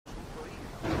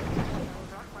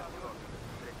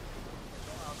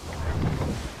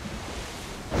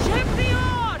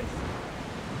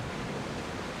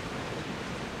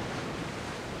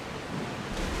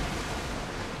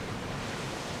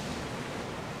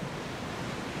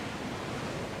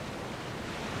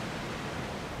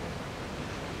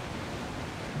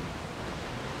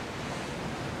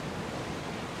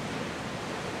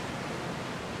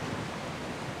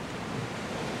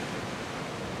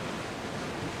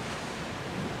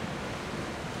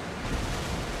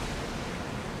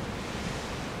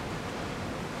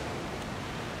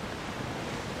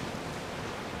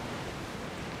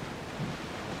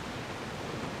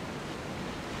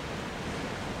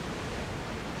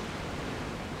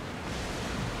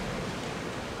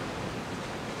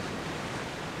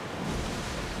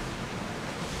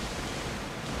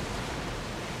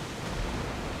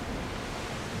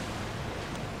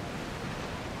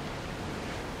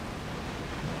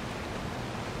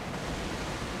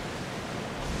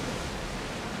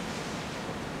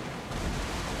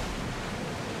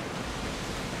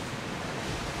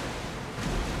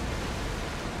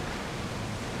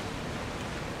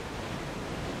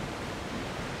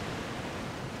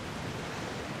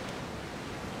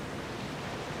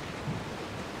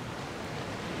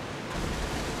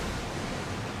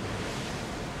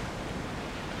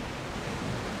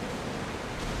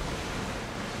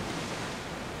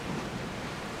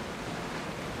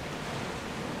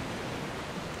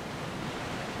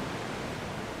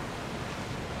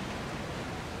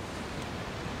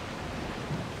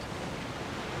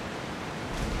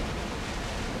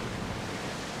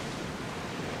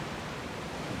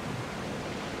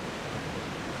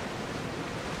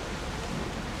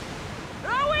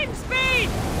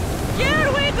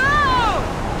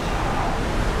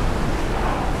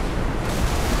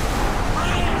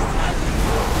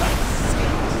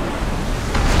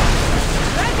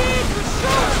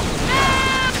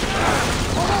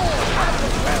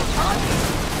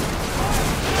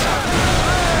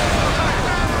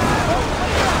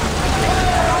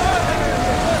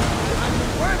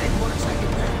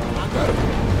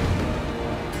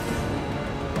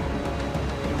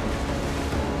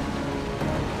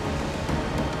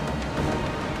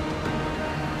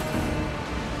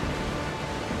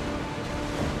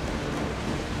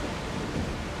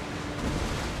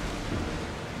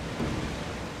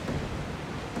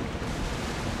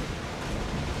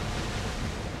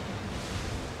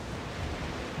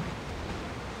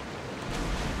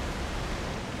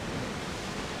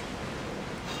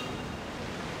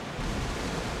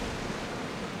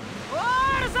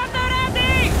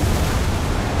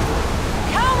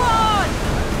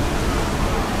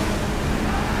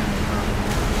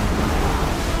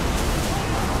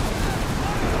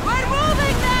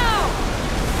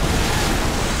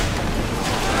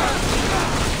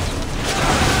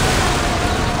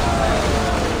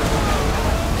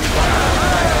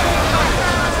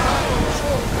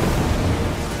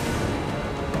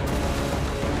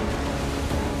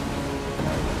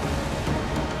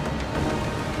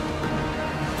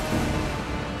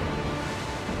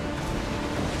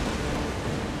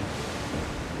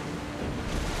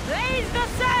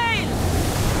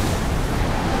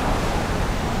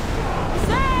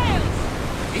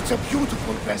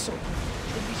vessel.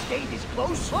 Should we stay this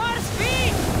close? More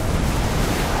speed!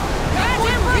 Get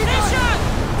in position!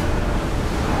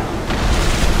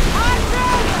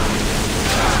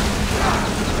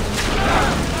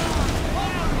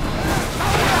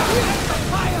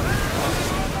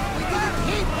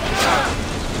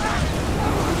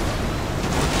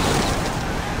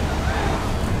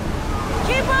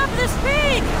 Keep up the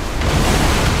speed!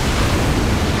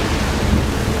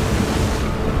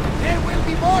 There will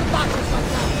be more battles like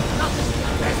that. Not as we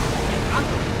underestimate,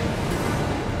 huh?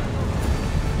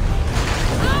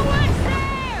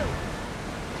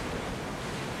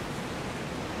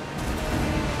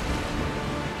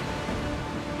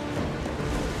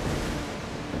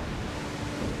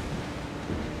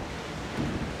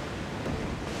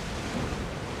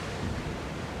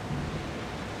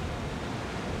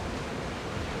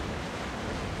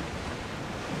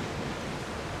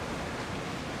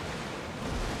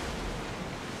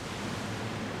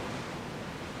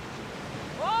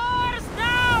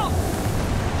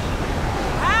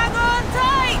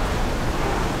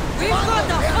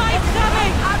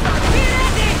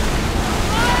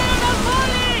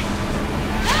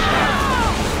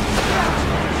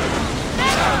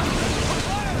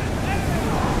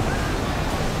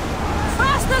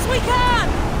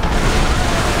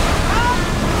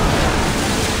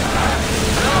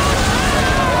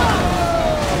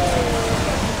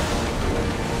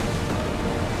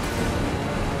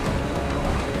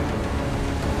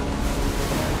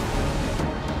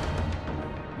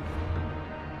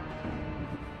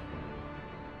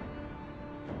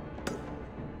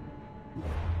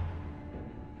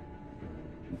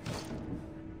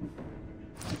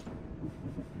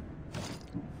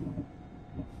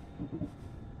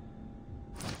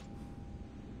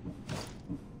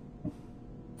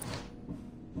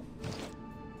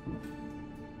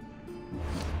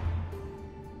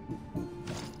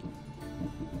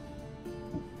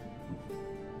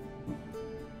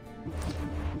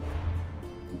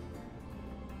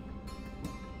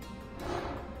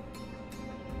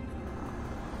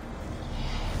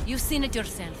 You've seen it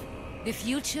yourself. The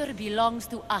future belongs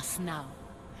to us now.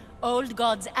 Old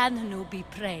gods and new be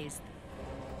praised.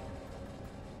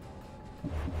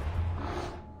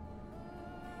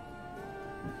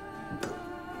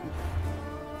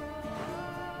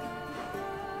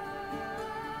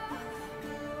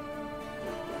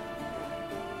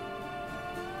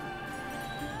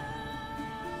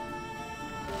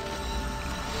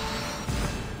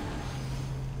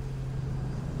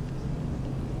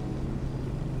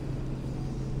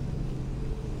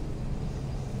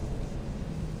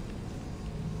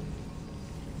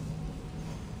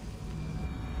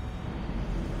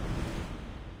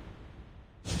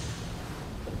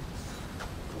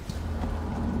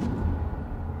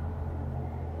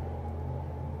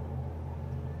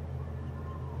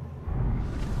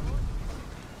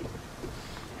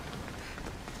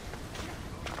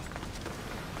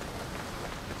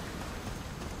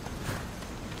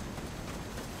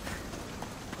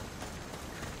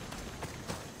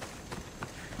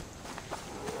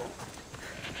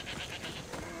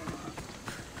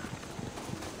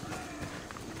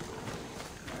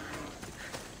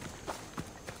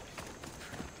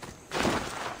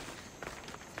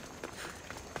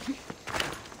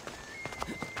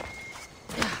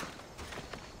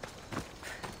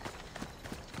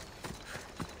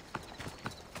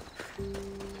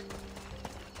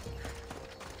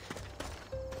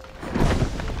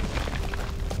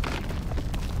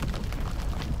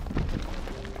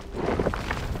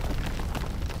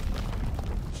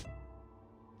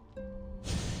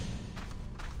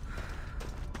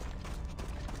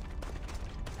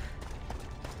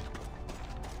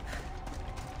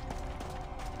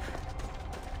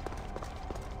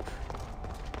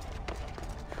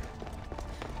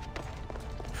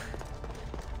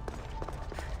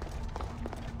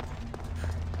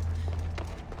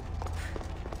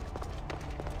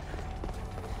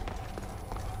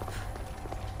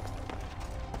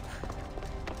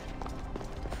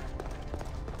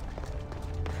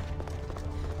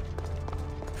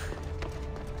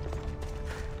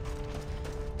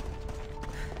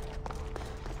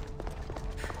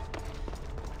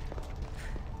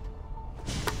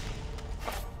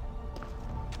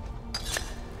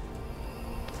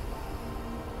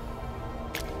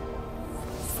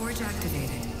 Forge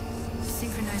activated.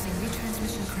 Synchronizing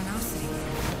retransmission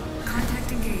chronicity.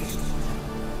 Contact engaged.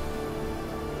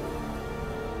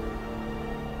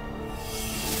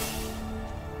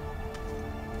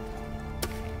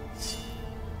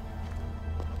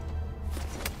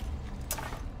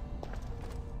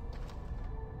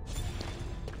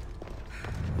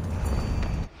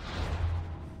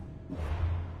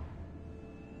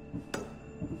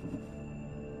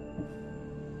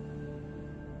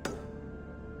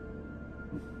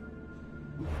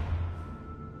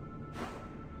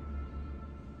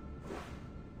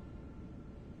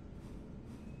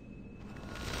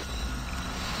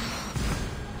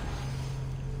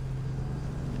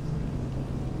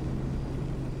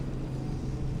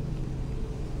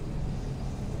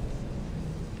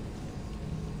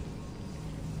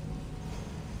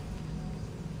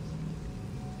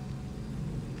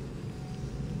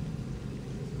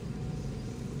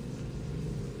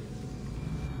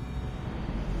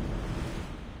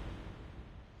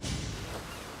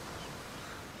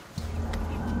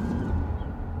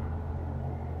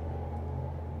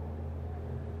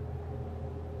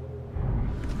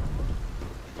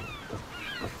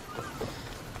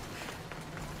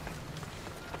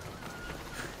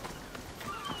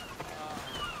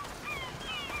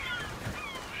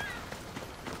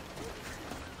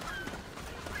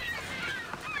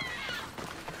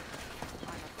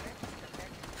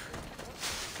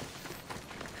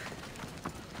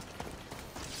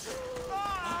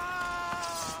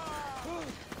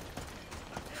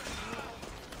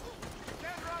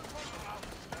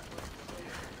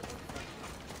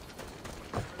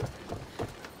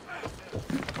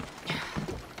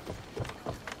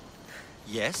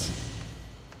 Yes?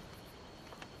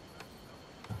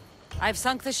 I've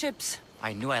sunk the ships.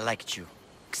 I knew I liked you.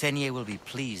 Xenia will be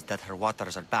pleased that her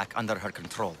waters are back under her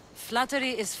control.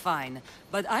 Flattery is fine,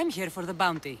 but I'm here for the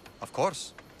bounty. Of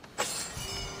course.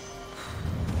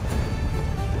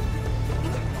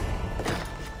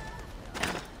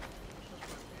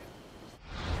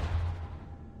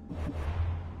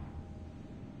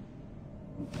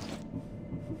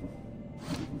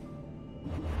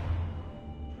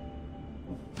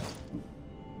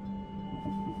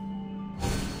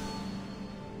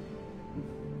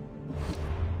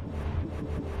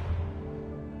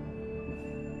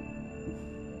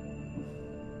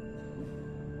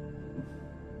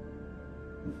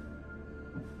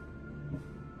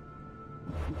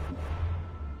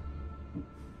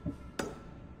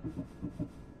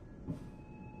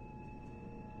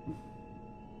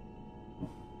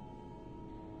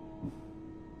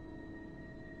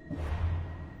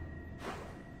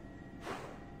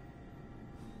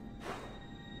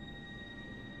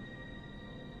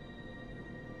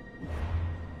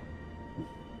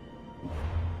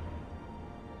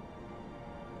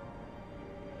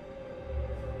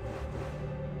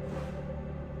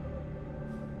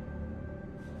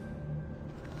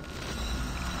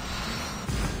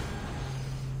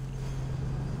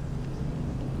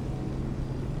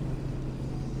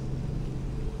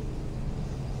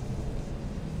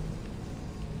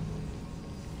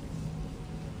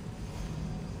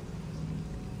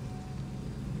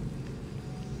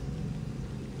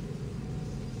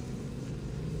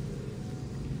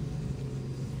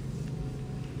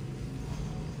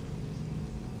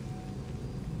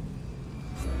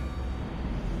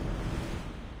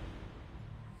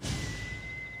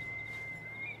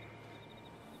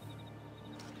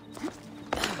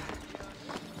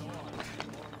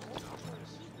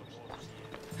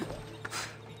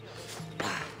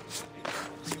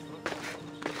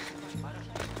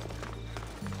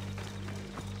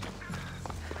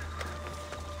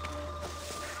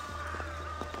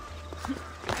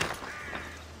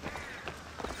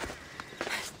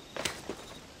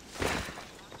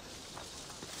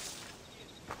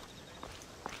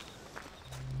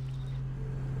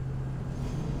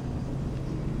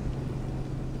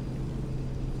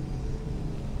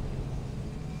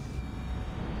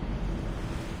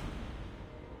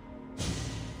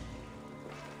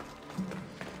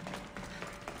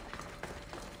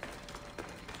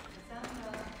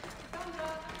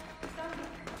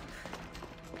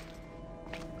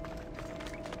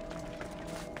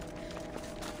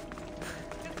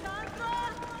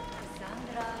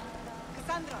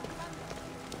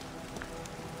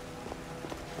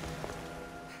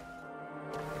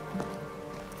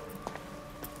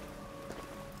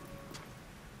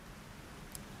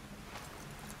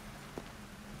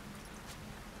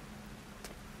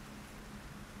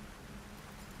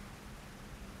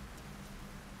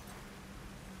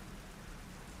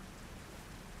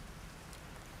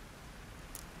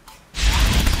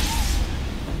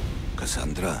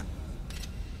 Cassandra,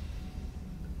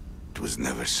 it was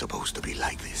never supposed to be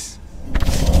like this.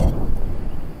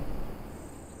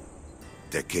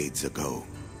 Decades ago,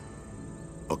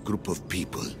 a group of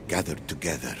people gathered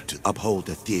together to uphold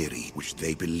a theory which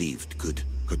they believed could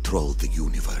control the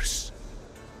universe.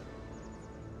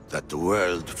 That the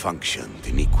world functioned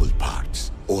in equal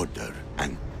parts, order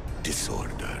and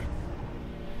disorder.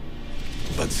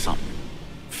 But some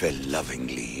fell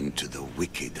lovingly into the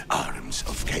wicked arms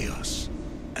of chaos,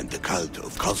 and the cult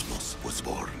of Cosmos was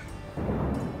born.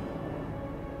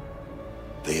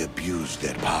 They abused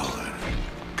their power,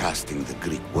 casting the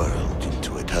Greek world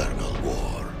into eternal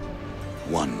war.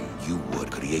 One you were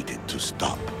created to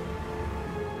stop.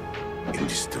 In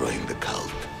destroying the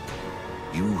cult,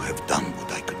 you have done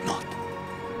what I could not.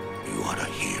 You are a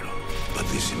hero, but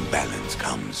this imbalance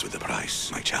comes with a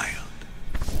price, my child.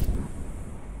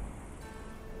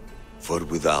 For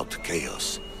without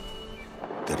chaos,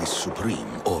 there is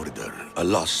supreme order, a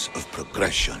loss of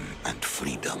progression and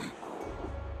freedom.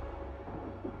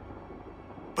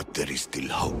 But there is still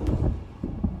hope.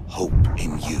 Hope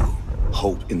in you.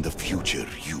 Hope in the future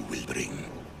you will bring.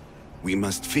 We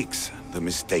must fix the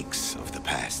mistakes of the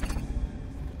past.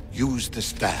 Use the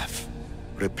staff.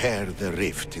 Repair the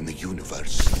rift in the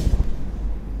universe.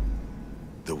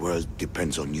 The world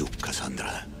depends on you,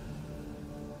 Cassandra.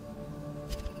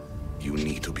 You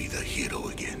need to be the hero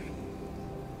again.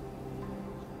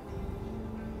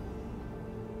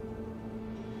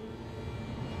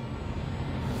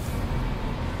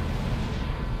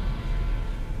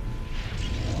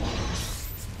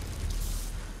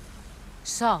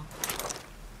 So,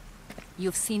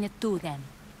 you've seen it too then.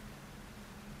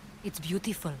 It's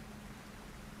beautiful.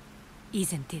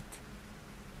 isn't it?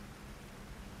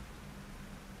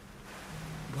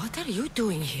 What are you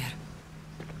doing here?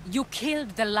 You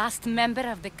killed the last member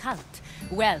of the cult.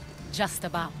 Well, just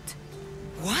about.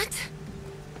 What?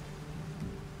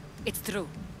 It's true.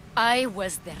 I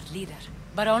was their leader,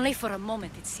 but only for a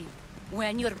moment it seemed.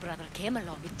 When your brother came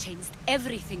along, it changed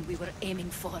everything we were aiming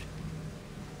for.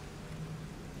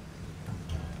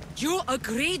 You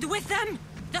agreed with them?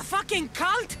 The fucking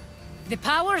cult? The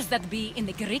powers that be in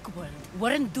the Greek world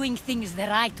weren't doing things the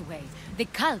right way. The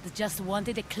cult just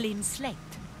wanted a clean slate.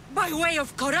 By way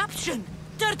of corruption!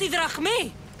 Dirty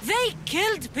drachmi! They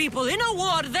killed people in a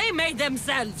war they made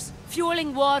themselves!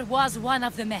 Fueling war was one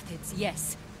of the methods,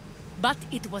 yes. But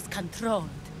it was controlled.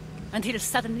 Until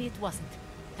suddenly it wasn't.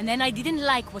 And then I didn't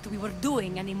like what we were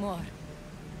doing anymore.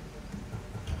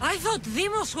 I thought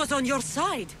Demos was on your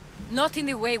side. Not in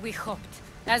the way we hoped.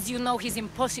 As you know, he's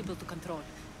impossible to control.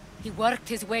 He worked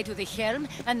his way to the helm,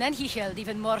 and then he held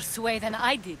even more sway than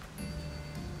I did.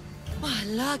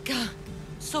 Malaka,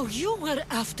 so you were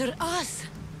after us?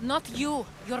 Not you,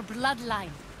 your bloodline.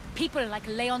 People like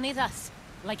Leonidas,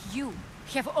 like you,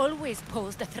 have always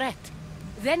posed a threat.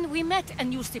 Then we met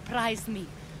and you surprised me.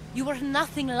 You were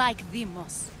nothing like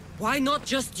Demos. Why not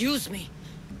just use me?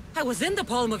 I was in the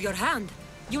palm of your hand.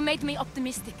 You made me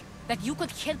optimistic that you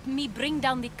could help me bring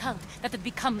down the cult that had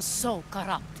become so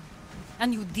corrupt.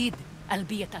 And you did,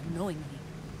 albeit unknowingly.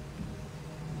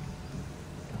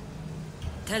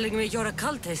 Telling me you're a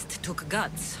cultist took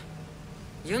guts.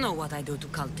 You know what I do to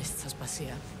cultists,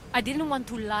 Aspasia. I didn't want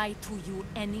to lie to you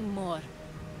anymore.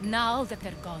 Now that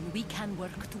they're gone, we can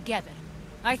work together.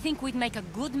 I think we'd make a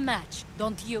good match,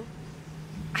 don't you?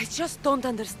 I just don't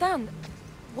understand.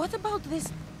 What about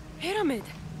this pyramid?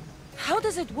 How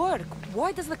does it work?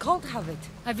 Why does the cult have it?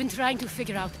 I've been trying to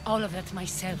figure out all of that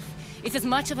myself. It's as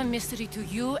much of a mystery to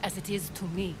you as it is to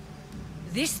me.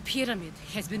 This pyramid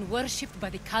has been worshipped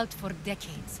by the cult for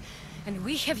decades, and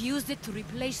we have used it to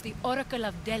replace the Oracle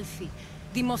of Delphi,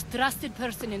 the most trusted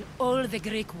person in all the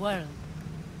Greek world.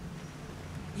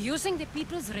 Using the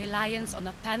people's reliance on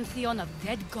a pantheon of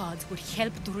dead gods would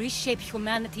help to reshape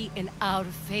humanity in our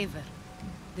favor.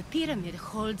 The pyramid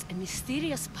holds a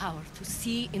mysterious power to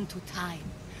see into time.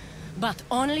 But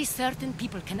only certain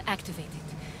people can activate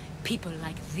it. People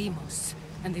like Demos,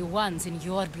 and the ones in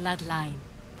your bloodline.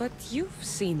 But you've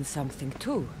seen something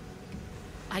too.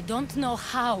 I don't know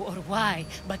how or why,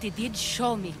 but it did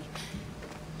show me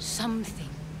something.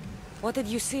 What did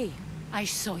you see? I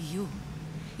saw you.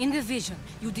 In the vision,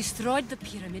 you destroyed the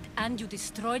pyramid and you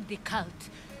destroyed the cult.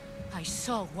 I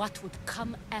saw what would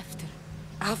come after.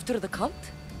 After the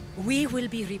cult? We will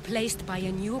be replaced by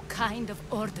a new kind of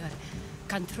order.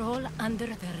 Control under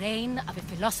the reign of a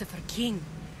philosopher king.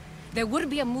 There will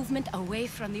be a movement away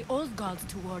from the old gods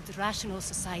towards rational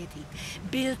society,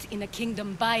 built in a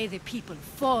kingdom by the people,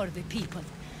 for the people.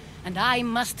 And I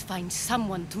must find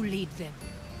someone to lead them.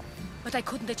 But I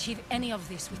couldn't achieve any of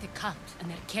this with the cult and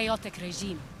their chaotic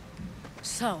regime.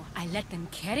 So I let them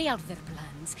carry out their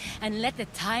plans, and let the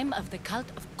time of the cult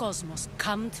of Cosmos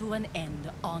come to an end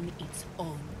on its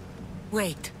own.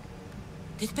 Wait.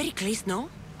 Did Pericles know?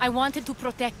 I wanted to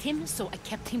protect him, so I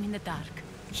kept him in the dark.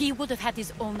 He would have had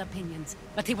his own opinions,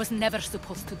 but he was never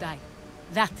supposed to die.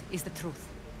 That is the truth.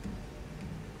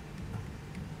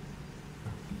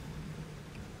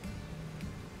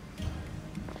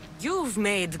 You've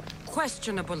made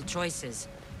questionable choices.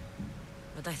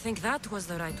 But I think that was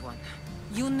the right one.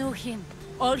 You knew him.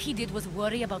 All he did was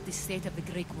worry about the state of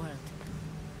the Greek world.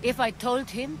 If I told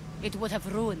him, it would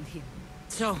have ruined him.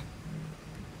 So,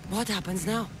 what happens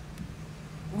now?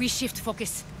 We shift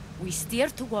focus. We steer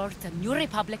towards a new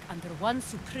republic under one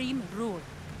supreme rule.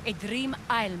 A dream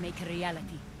I'll make a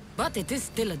reality. But it is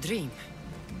still a dream.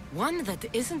 One that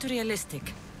isn't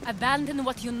realistic. Abandon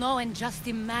what you know and just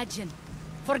imagine.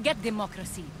 Forget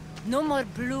democracy. No more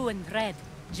blue and red.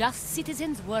 Just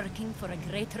citizens working for a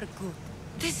greater good.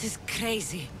 This is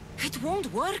crazy. It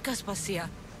won't work, Aspasia.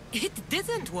 It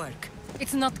didn't work.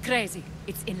 It's not crazy.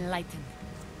 It's enlightened.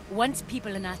 Once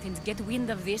people in Athens get wind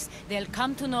of this, they'll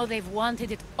come to know they've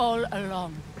wanted it all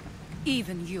along.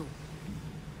 Even you.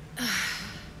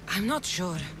 I'm not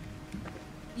sure.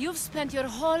 You've spent your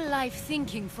whole life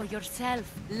thinking for yourself.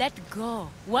 Let go.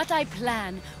 What I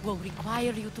plan will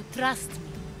require you to trust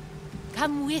me.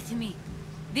 Come with me.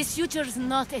 This future's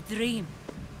not a dream.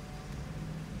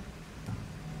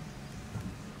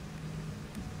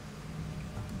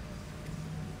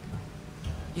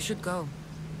 You should go.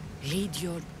 Lead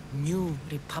your new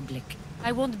republic.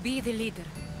 I won't be the leader.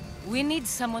 We need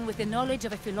someone with the knowledge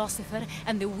of a philosopher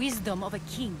and the wisdom of a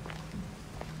king.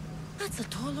 That's a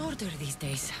tall order these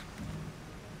days.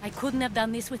 I couldn't have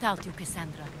done this without you,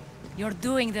 Cassandra. You're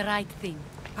doing the right thing.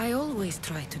 I always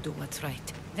try to do what's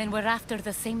right. Then we're after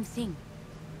the same thing.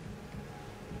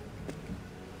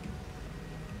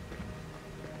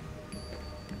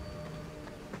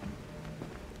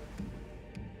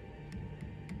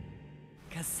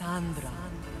 Cassandra,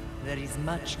 there is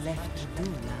much left to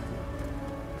do now.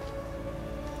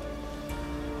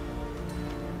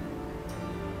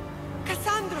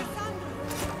 Cassandra!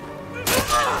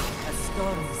 A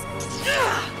storm is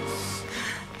coming.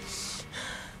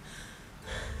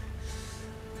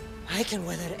 I can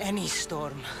weather any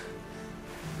storm.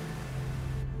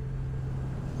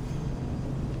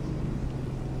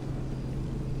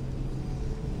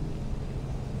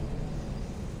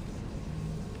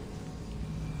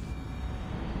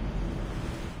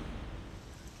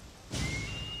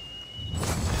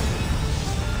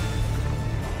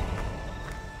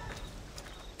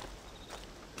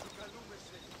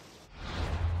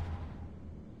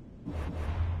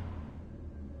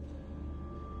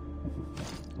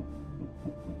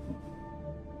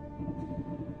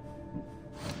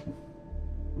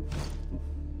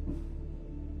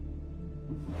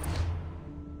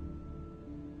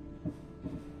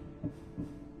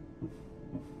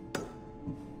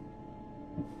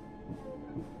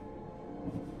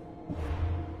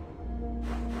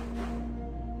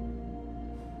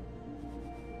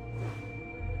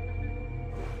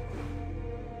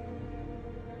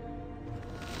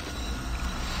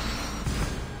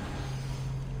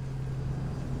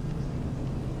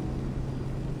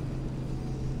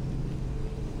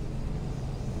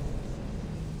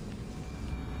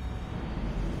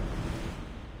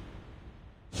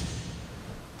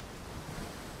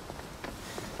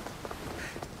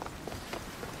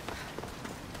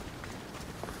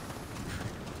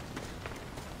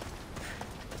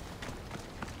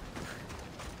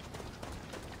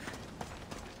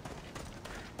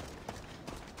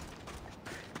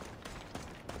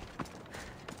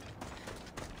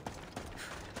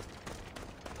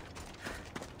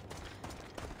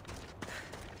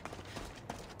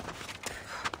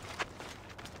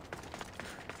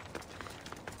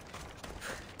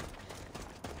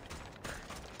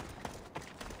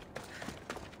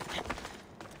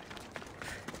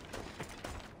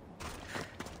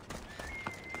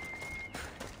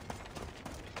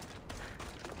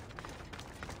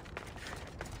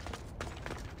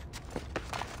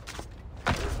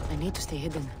 I need to stay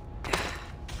hidden.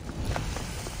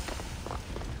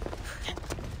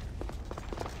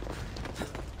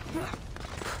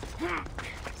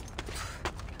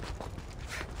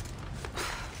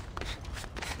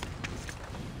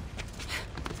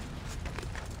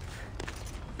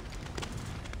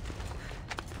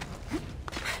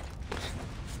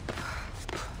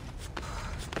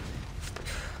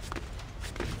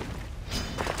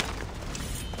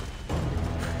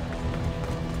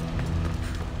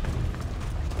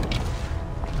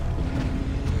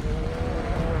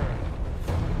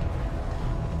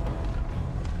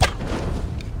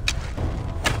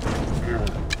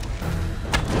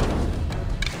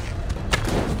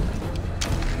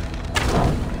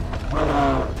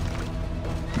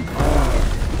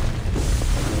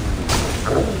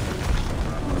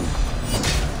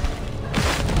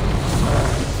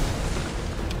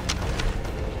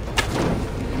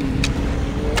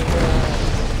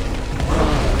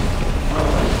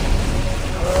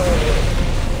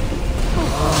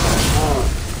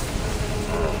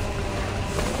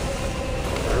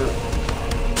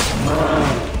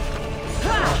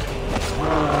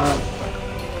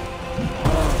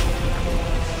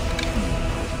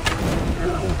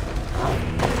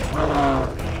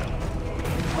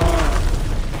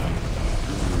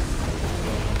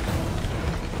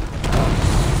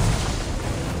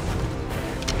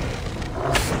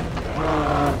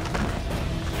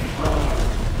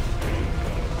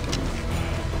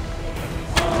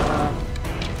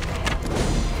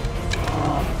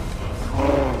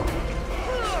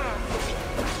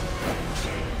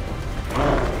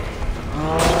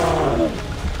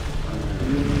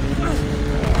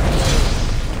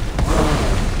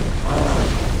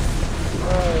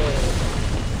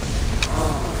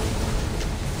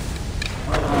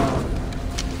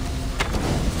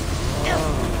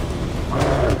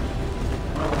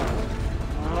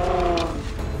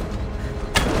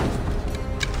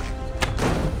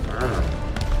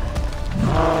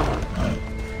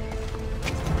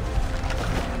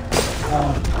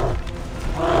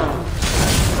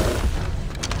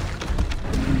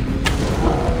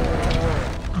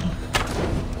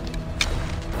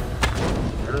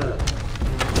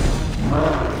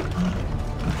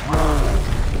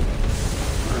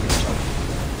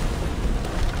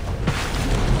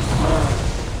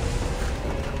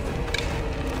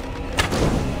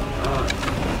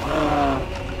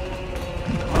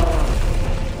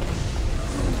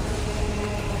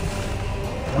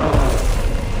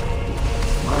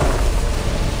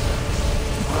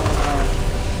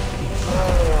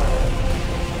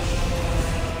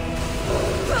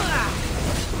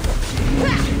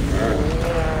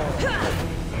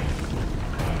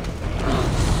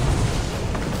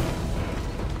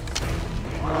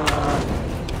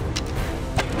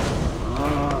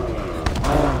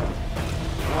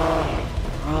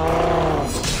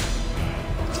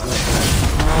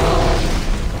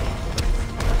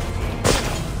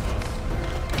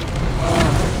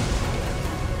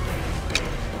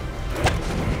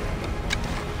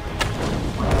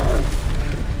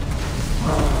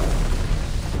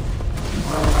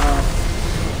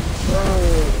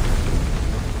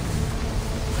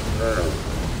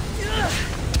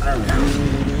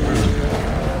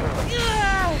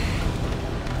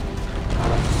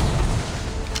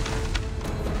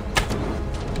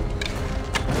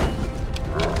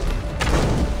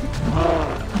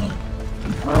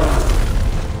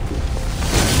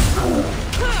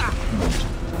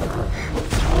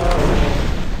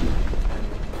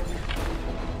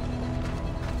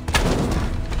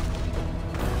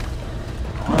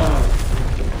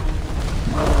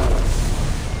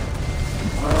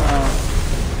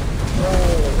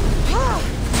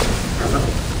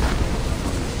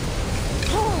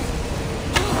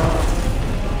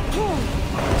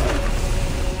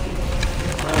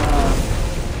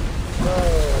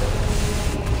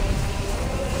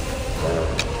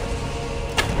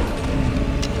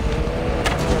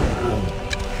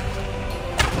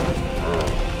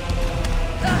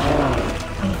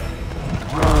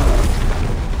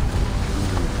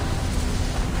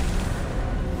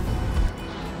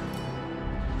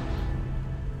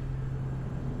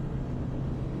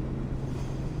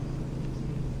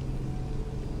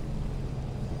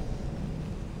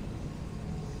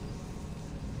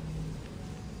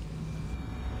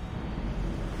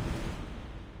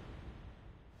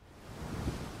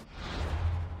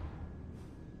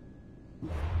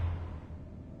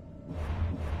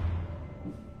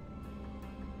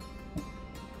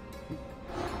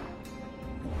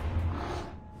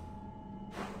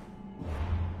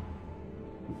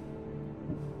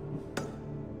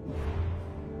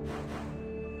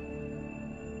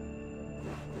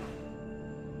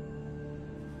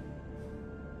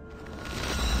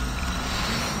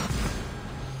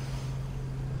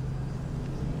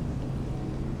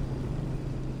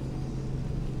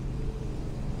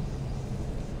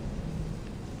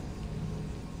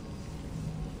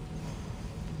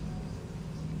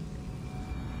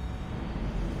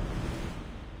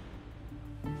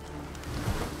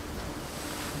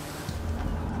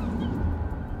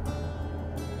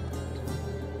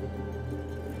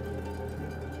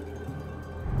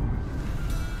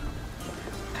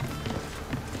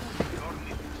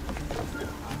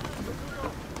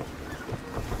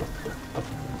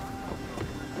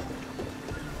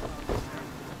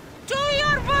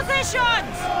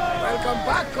 positions! Welcome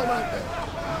back, Commander.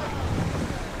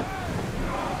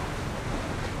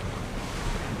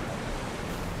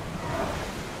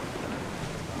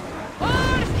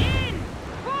 Oars in!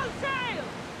 Full sail!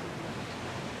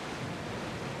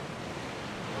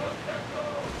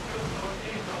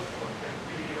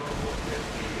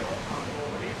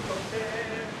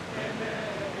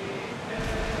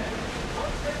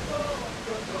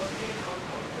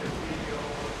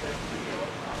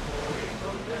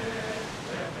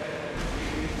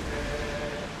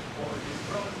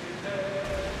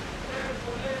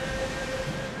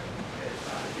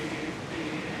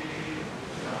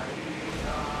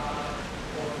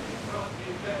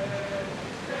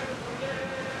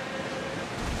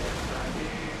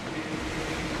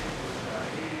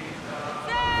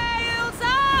 Sails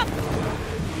up!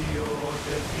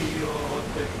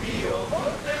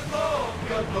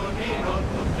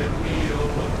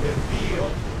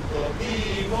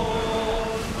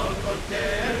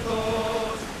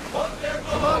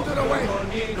 Commander away.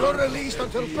 You're released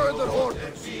until further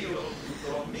orders.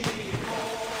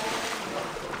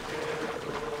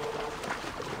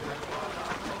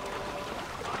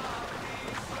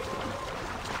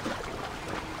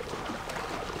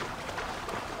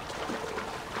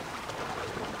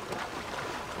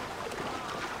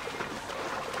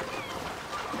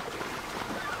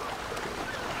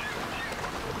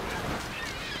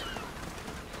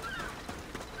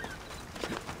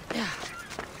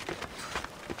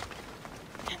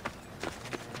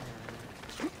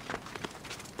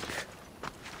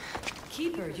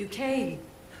 Keeper, you came.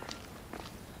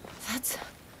 That's...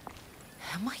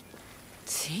 Am I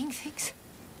seeing things?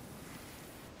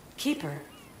 Keeper,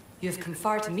 you have come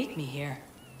far to meet me here.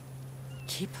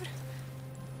 Keeper?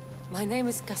 My name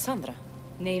is Cassandra.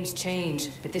 Names change,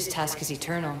 but this task is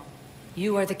eternal.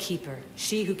 You are the Keeper,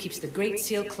 she who keeps the Great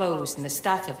Seal closed and the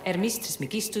staff of Hermes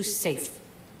Trismegistus safe.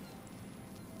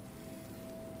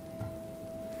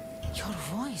 Your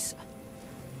voice...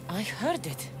 I heard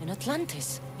it in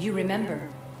Atlantis. You remember.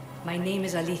 My name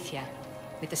is Alethea.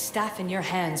 With the staff in your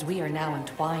hands, we are now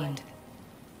entwined.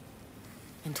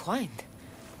 Entwined?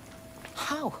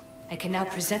 How? I can now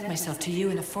present myself to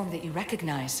you in a form that you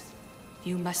recognize.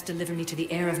 You must deliver me to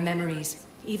the heir of memories.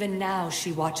 Even now,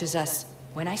 she watches us.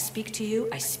 When I speak to you,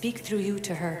 I speak through you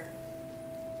to her.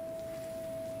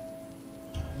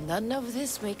 None of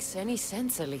this makes any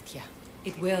sense, Alethea.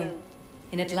 It will.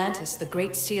 In Atlantis, the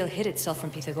Great Seal hid itself from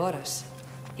Pythagoras.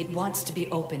 It wants to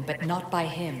be opened, but not by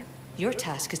him. Your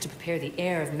task is to prepare the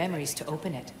heir of memories to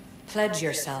open it. Pledge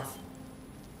yourself.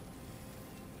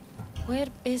 Where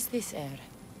is this heir?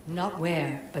 Not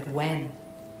where, but when.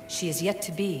 She is yet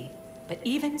to be, but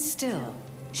even still,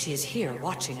 she is here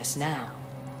watching us now.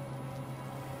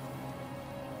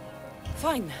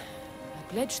 Fine.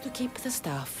 I pledge to keep the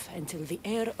staff until the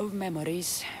heir of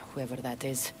memories, whoever that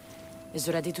is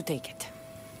ready to take it.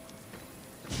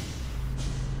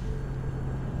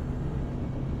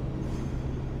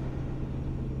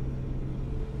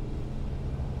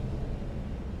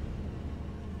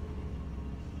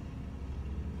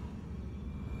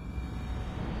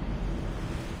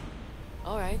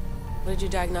 All right. What did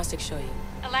your diagnostics show you?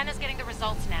 Alana's getting the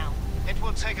results now. It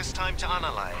will take us time to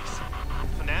analyze.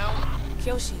 For now,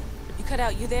 Kyoshi, you cut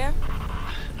out. You there?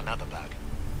 another bug.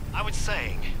 I was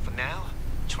saying, for now,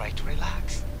 try to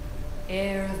relax.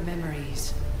 Heir of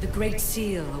memories. The Great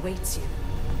Seal awaits you.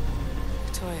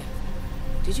 Victoria,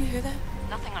 did you hear that?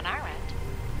 Nothing on our end.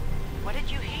 What did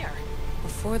you hear?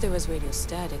 Before there was radio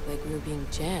static, like we were being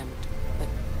jammed. But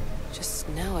just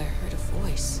now I heard a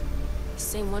voice. The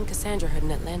same one Cassandra heard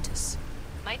in Atlantis.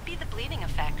 Might be the bleeding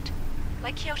effect.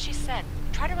 Like Kyoshi said,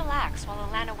 try to relax while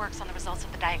Alana works on the results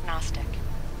of the diagnostic.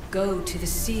 Go to the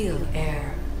Seal,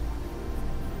 heir.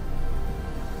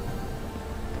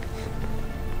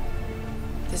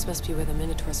 This must be where the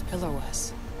Minotaur's pillar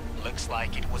was. Looks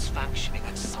like it was functioning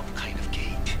at some kind of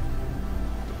gate.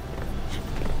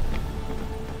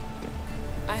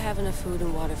 I have enough food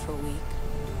and water for a week.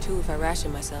 2 if I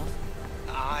ration myself.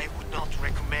 I would not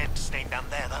recommend staying down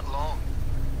there that long.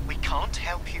 We can't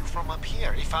help you from up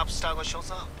here if Abstergo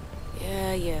shows up.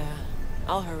 Yeah.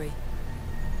 I'll hurry.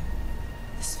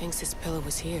 The Sphinx's pillar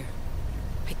was here.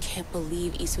 I can't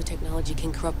believe Isu technology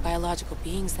can corrupt biological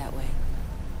beings that way.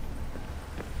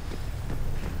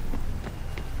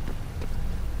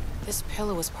 This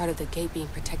pillar was part of the gate being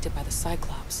protected by the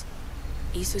Cyclops.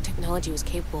 Isu technology was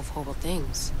capable of horrible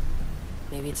things.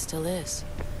 Maybe it still is.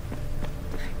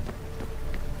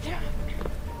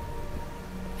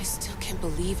 I still can't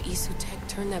believe Isu Tech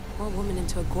turned that poor woman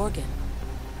into a Gorgon.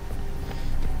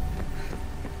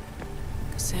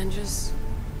 Cassandra's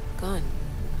gone.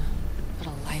 What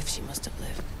a life life she must have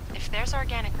lived. If there's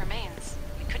organic remains,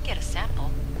 we could get a sample.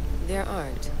 There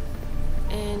aren't.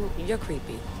 And you're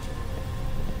creepy.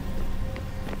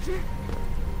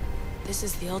 This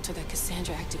is the altar that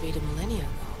Cassandra activated millennia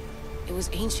ago. It was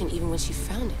ancient even when she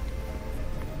found it.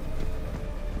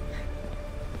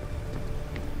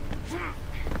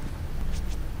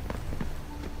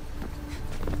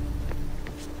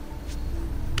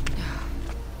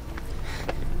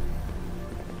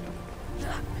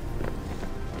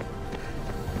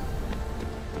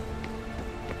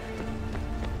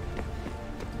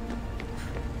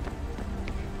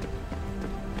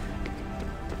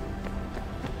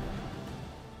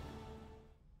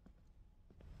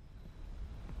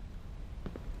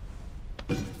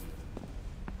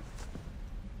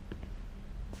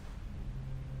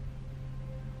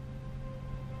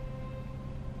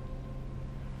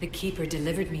 The Keeper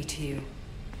delivered me to you.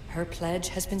 Her pledge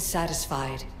has been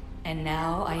satisfied, and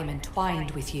now I am entwined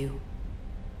with you.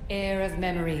 Heir of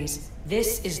memories,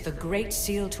 this is the Great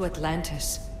Seal to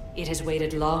Atlantis. It has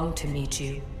waited long to meet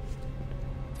you.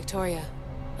 Victoria,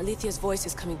 Alethia's voice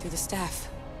is coming through the staff.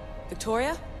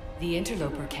 Victoria? The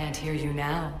interloper can't hear you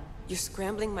now. You're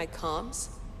scrambling my comms?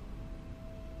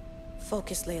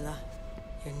 Focus, Layla.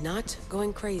 You're not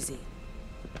going crazy.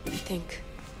 Think,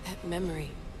 that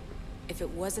memory. If it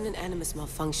wasn't an Animus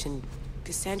malfunction,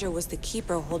 Cassandra was the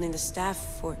Keeper holding the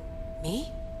staff for...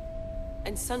 me?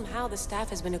 And somehow the staff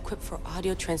has been equipped for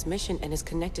audio transmission and is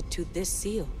connected to this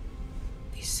seal.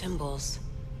 These symbols...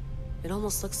 it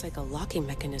almost looks like a locking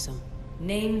mechanism.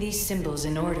 Name these symbols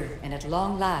in order, and at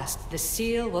long last, the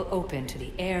seal will open to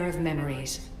the Heir of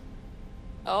Memories.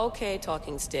 Okay,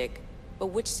 talking stick. But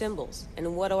which symbols, and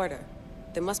in what order?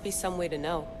 There must be some way to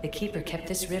know. The Keeper kept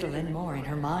this riddle and more in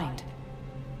her mind.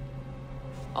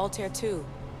 Altair 2.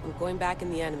 I'm going back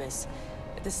in the Animus.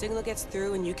 If the signal gets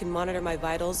through and you can monitor my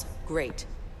vitals, great.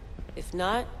 If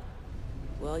not,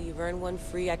 well, you've earned one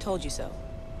free I told you so.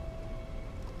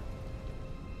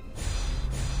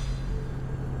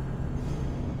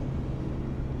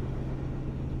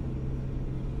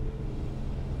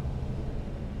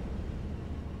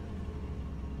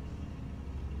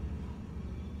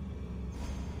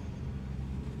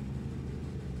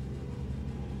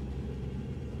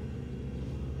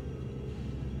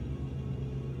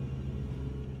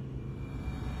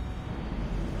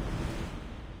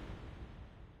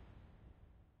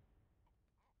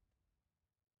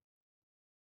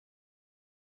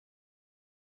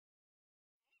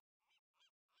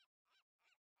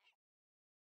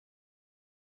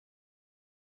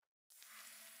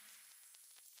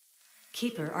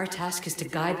 Keeper, our task is to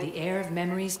guide the Heir of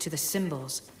Memories to the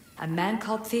symbols. A man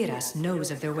called Theras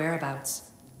knows of their whereabouts.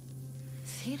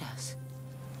 Theras?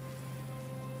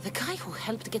 The guy who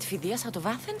helped get Phidias out of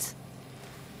Athens?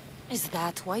 Is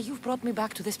that why you've brought me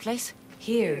back to this place?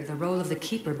 Here, the role of the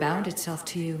Keeper bound itself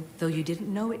to you, though you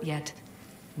didn't know it yet.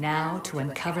 Now, to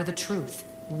uncover the truth,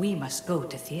 we must go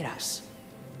to Theras.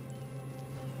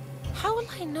 How will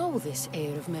I know this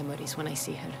Heir of Memories when I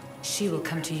see her? She will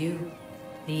come to you.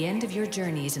 The end of your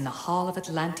journey is in the Hall of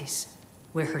Atlantis,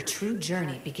 where her true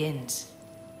journey begins.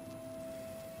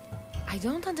 I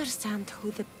don't understand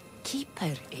who the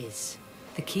Keeper is.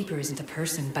 The Keeper isn't a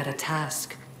person, but a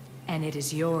task. And it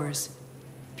is yours.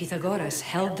 Pythagoras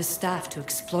held the staff to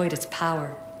exploit its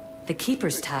power. The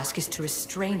Keeper's task is to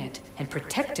restrain it and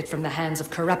protect it from the hands of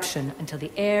corruption until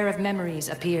the Heir of Memories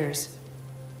appears.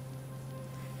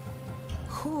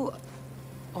 Who,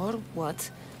 or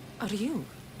what, are you?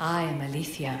 I am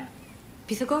Alethea.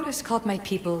 Pythagoras called my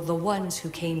people the ones who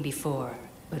came before,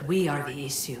 but we are the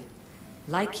issue.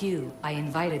 Like you, I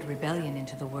invited rebellion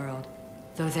into the world,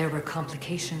 though there were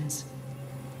complications.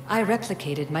 I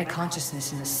replicated my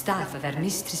consciousness in the staff of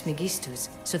Hermes Trismegistus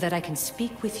so that I can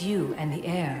speak with you and the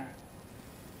heir.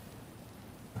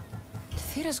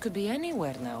 Theras could be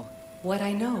anywhere now. What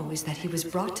I know is that he was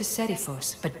brought to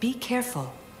Seriphos, but be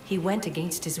careful. He went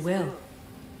against his will.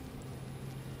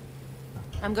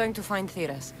 I'm going to find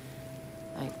Theras.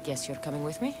 I guess you're coming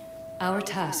with me? Our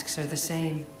tasks are the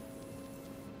same.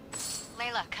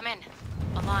 Layla, come in.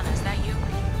 Alana, is that you?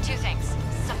 Two things.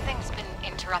 Something's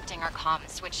been interrupting our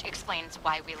comms, which explains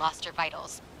why we lost your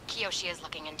vitals. Kiyoshi is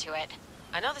looking into it.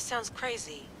 I know this sounds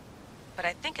crazy, but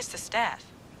I think it's the staff.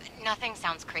 Nothing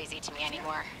sounds crazy to me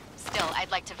anymore. Still,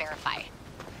 I'd like to verify.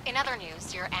 In other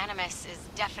news, your Animus is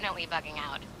definitely bugging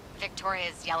out.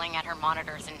 Victoria's yelling at her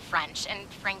monitors in French, and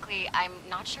frankly, I'm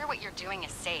not sure what you're doing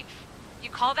is safe.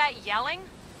 You call that yelling?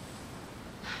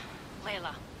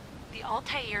 Layla, the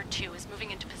Altair 2 is moving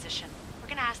into position. We're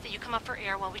gonna ask that you come up for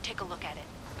air while we take a look at it.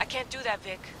 I can't do that,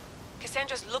 Vic.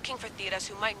 Cassandra's looking for Theras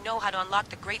who might know how to unlock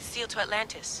the Great Seal to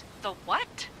Atlantis. The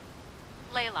what?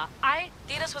 Layla,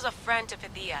 Thetis was a friend to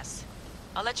Pythias.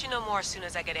 I'll let you know more as soon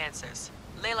as I get answers.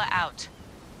 Layla out.